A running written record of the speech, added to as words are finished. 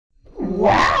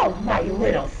Wow, my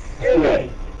little snake!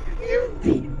 You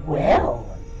did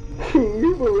well! Can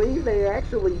you believe they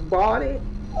actually bought it?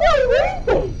 Why wouldn't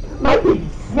they? My baby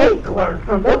snake learned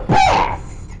from the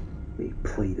past! They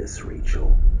played us,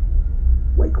 Rachel.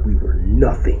 Like we were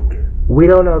nothing. We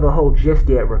don't know the whole gist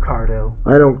yet, Ricardo.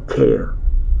 I don't care.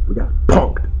 We got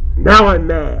punked. Now I'm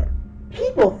mad.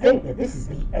 People think that this is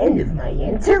the end of my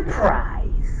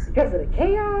enterprise. Because of the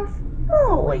chaos?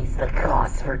 Always the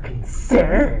cause for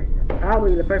concern.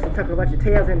 Probably the first to tuck a bunch of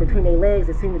tails in between their legs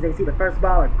as soon as they see the first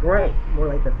ball of grain. More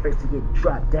like the first to get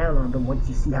dropped down on them once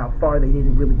you see how far they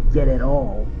didn't really get at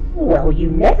all. Well, you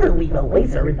never leave a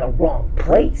laser in the wrong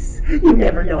place. You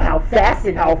never know how fast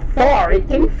and how far it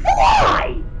can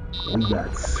fly! We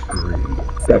got screwed.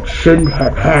 That shouldn't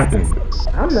have happened.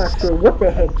 I'm not sure what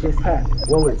the heck just happened.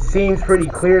 Well, it seems pretty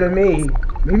clear to me.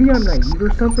 Maybe I'm naive or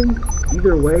something?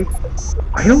 Either way,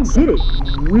 I don't get it.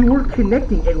 We were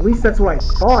connecting, at least that's what I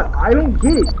thought. I don't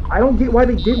get it. I don't get why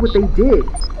they did what they did.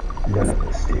 None of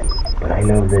us do. But I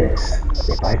know this.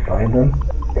 If I find them,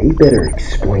 they better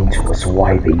explain to us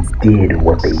why they did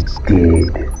what they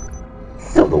did.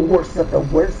 So the worst of the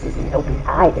worst is an open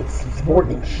eye that sees more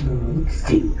than she needs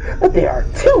to. But there are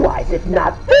 2 eyes, if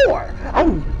not 4. I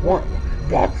need 1.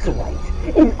 That's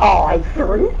right. An eye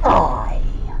for an eye.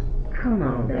 Come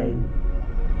on, baby.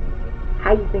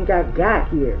 How you think I got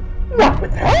here? Not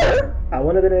with her. I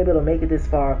wouldn't have been able to make it this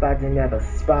far if I didn't have a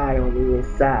spy on the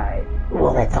inside.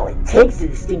 Well, that's all it takes to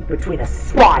distinguish between a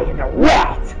spy and a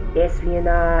rat.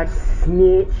 Espionage,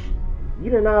 snitch.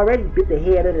 You done already bit the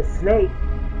head of the snake.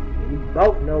 We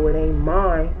both know it ain't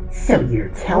mine. So you're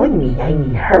telling me I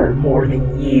need her more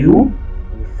than you?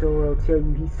 Did Soro tell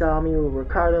you he saw me with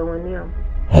Ricardo and them?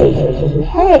 Hey,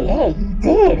 you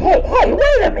did. Hey,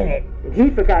 wait a minute. And he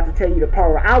forgot to tell you the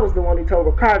part where I was the one who told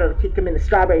Ricardo to kick him in the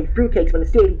strawberry fruitcakes, but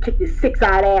instead he kicked his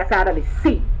 6-eyed ass out of his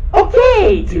seat.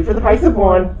 Okay, 2 for the price of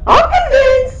 1. I'm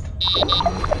convinced.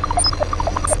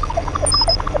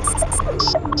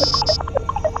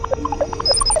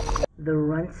 The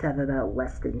runts have about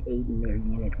less than 8 in their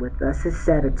unit. With us as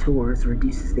saboteurs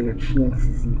reduces their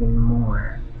chances even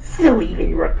more. So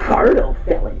even Ricardo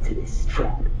fell into this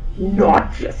trap.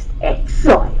 Not just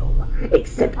exile.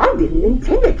 Except I didn't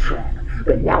intend a trap.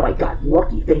 But now I got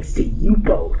lucky thanks to you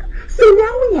both. So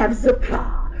now we have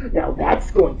Zakah. Now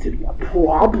that's going to be a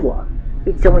problem.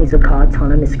 It's only Zakah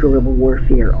Autonomous Guerrilla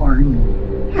Warfare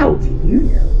Army. How do you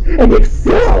know? And if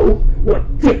so,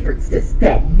 what difference does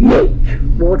that make?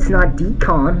 Well, it's not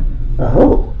decon.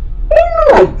 Oh,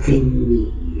 enlighten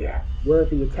me. Well,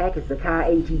 if the attack is Zakah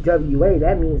AGWA,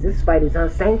 that means this fight is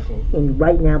unsanctioned. And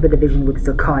right now, the division with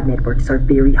Zakah networks are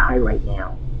very high right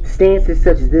now. Stances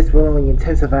such as this will only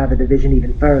intensify the division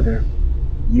even further.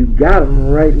 You got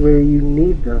them right where you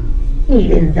need them.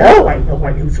 Even though I'm the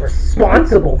one who's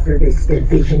responsible for this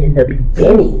division in the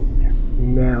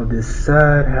beginning. Now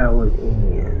decide how it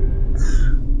ends.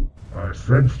 I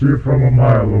sensed you from a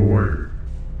mile away.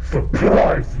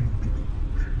 Surprise you didn't.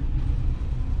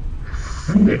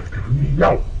 Sniffed me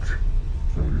out.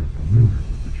 So you're familiar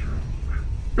with the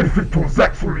joke. If it was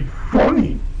actually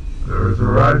funny. There is a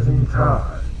rising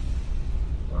tide.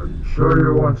 Are you sure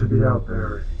you want to be out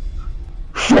there?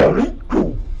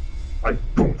 Shariko! I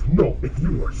don't know if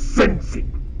you are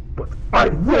sensing, but I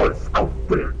was out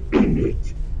there in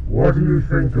it. What do you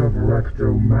think of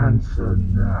WrecktoMancer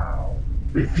now?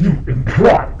 If you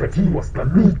imply that he was the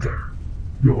leader,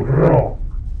 you're wrong.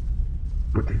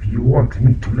 But if you want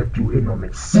me to let you in on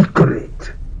a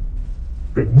secret,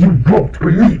 then you won't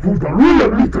believe who the real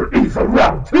leader is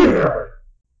around here!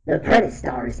 The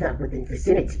Predestar is not within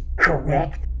vicinity,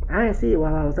 correct? I didn't see it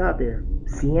while I was out there.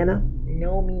 Sienna?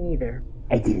 No, me neither.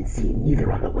 I didn't see it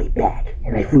neither on the way back,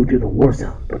 and I flew through the war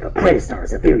zone, but the Predestar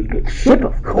is a very big ship,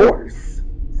 of course.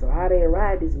 So how they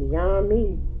arrived is beyond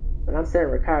me, but I'm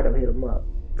certain Ricardo hit them up.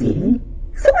 Did he?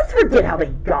 So let's forget how they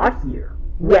got here.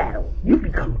 Well, you've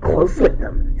become close with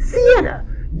them. Sienna,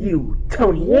 you,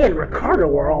 Tony, and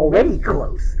Ricardo are already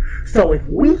close. So if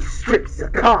we strip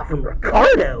Zakah from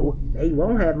Ricardo, they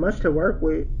won't have much to work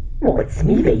with. Well, it's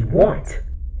me they want.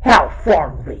 How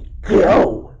far will they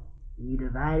go? You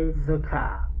divided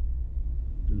Zakah.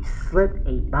 You slipped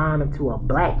a bomb into a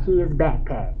black kid's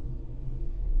backpack.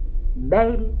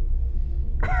 Baby.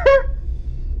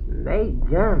 They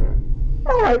jamming.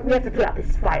 Alright, we have to put out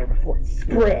this fire before it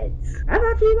spreads. I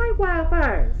thought you liked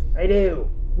wildfires. I do.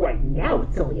 Right now,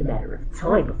 it's only a matter of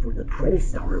time before the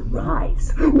Predestar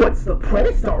arrives. Once the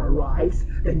Predestar arrives,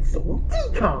 then so will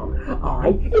DCOM. I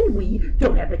and we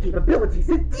don't have the capabilities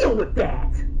to deal with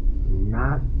that.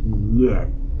 Not yet.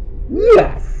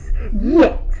 Yes,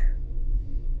 yet.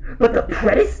 But the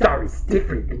Predestar is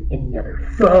different than any other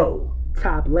foe.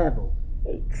 Top level.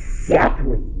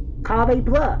 Exactly. Call they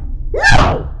bluff.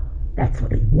 No! That's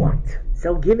what they want.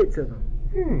 So give it to them.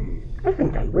 I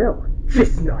think I will.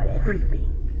 Just not everything.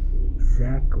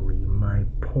 Exactly my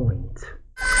point.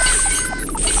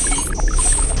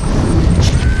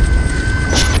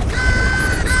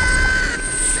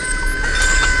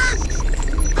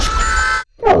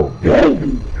 Oh,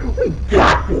 baby! We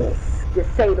got this!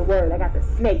 Just say the word, I got the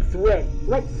snakes ready.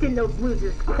 Let's send those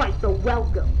losers quite the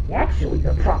welcome. Actually,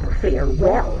 the proper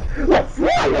farewell. Let's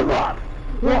light them up!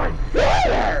 On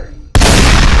fire!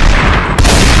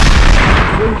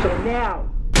 Angel now.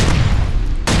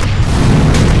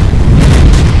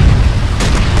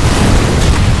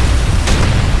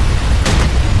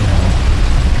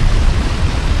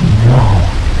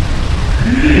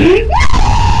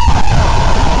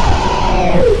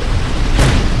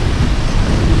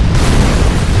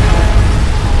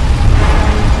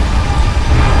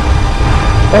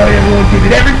 Alright, everyone, give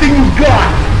it everything you've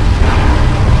got!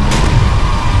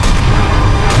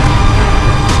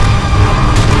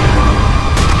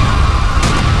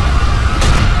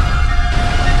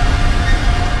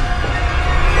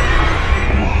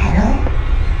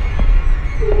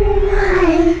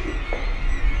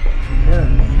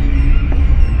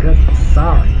 Because I'm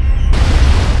sorry.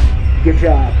 Good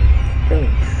job.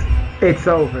 Thanks. It's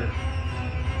over.